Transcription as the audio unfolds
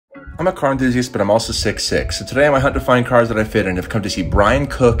I'm a car enthusiast, but I'm also 6'6", so today on my hunt to find cars that I fit in, I've come to see Brian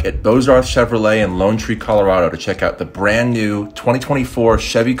Cook at Bozarth Chevrolet in Lone Tree, Colorado to check out the brand new 2024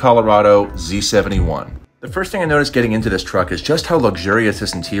 Chevy Colorado Z71. The first thing I noticed getting into this truck is just how luxurious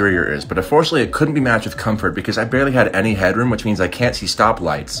this interior is, but unfortunately it couldn't be matched with comfort because I barely had any headroom, which means I can't see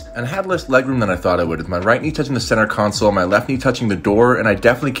stoplights, and I had less legroom than I thought I would, with my right knee touching the center console, my left knee touching the door, and I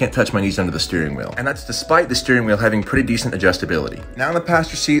definitely can't touch my knees under the steering wheel. And that's despite the steering wheel having pretty decent adjustability. Now in the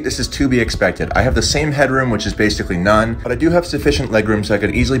passenger seat, this is to be expected. I have the same headroom, which is basically none, but I do have sufficient legroom so I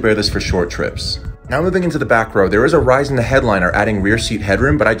could easily bear this for short trips. Now moving into the back row, there is a rise in the headliner adding rear seat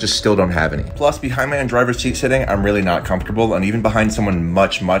headroom, but I just still don't have any. Plus, behind my own driver's seat sitting, I'm really not comfortable, and even behind someone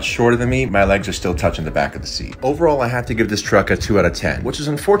much shorter than me, my legs are still touching the back of the seat. Overall, I have to give this truck a 2 out of 10, which is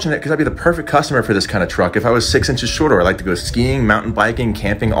unfortunate because I'd be the perfect customer for this kind of truck if I was 6 inches shorter. I like to go skiing, mountain biking,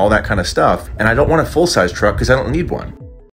 camping, all that kind of stuff, and I don't want a full-size truck because I don't need one.